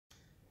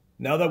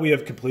Now that we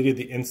have completed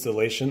the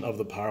installation of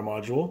the power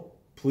module,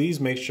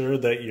 please make sure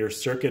that your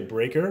circuit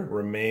breaker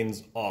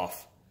remains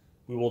off.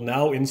 We will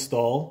now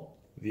install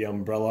the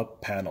umbrella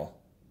panel.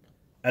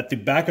 At the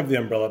back of the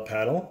umbrella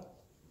panel,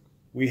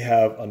 we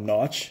have a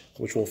notch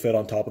which will fit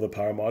on top of the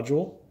power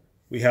module.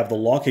 We have the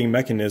locking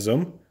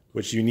mechanism,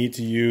 which you need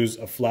to use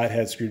a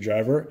flathead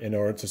screwdriver in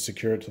order to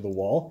secure it to the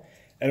wall.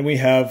 And we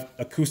have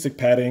acoustic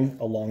padding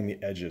along the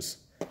edges.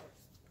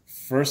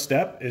 First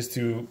step is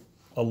to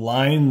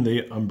align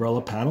the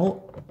umbrella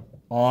panel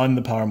on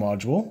the power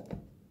module.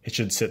 It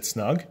should sit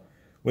snug.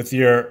 With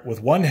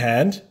one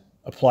hand,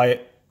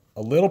 apply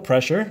a little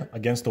pressure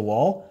against the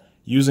wall.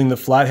 Using the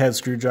flathead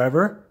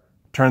screwdriver,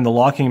 turn the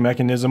locking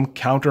mechanism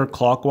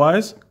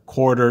counterclockwise,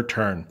 quarter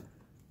turn.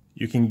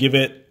 You can give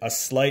it a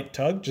slight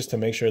tug just to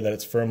make sure that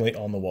it's firmly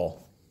on the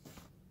wall.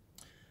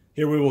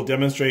 Here we will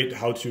demonstrate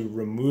how to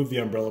remove the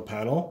umbrella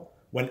panel.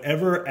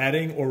 Whenever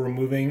adding or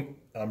removing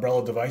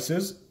umbrella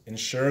devices,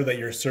 ensure that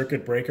your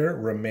circuit breaker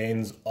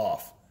remains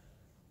off.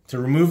 To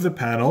remove the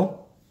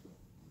panel,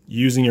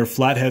 using your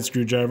flathead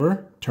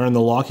screwdriver, turn the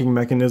locking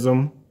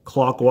mechanism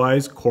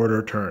clockwise,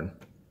 quarter turn.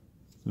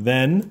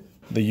 Then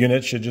the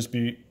unit should just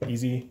be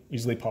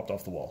easily popped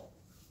off the wall.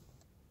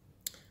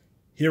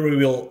 Here we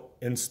will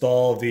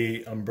install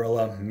the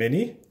Umbrella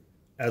Mini.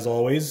 As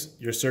always,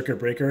 your circuit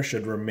breaker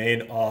should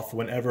remain off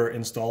whenever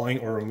installing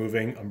or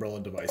removing umbrella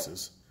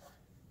devices.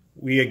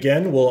 We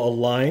again will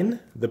align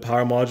the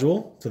power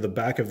module to the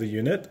back of the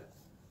unit,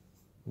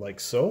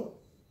 like so.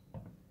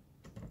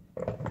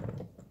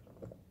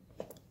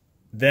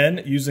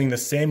 Then, using the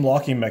same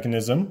locking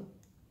mechanism,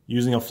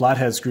 using a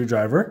flathead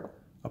screwdriver,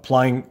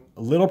 applying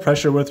a little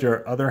pressure with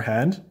your other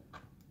hand,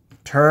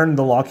 turn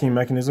the locking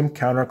mechanism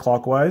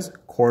counterclockwise,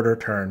 quarter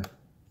turn.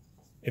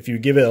 If you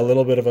give it a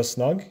little bit of a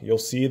snug, you'll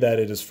see that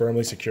it is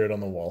firmly secured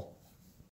on the wall.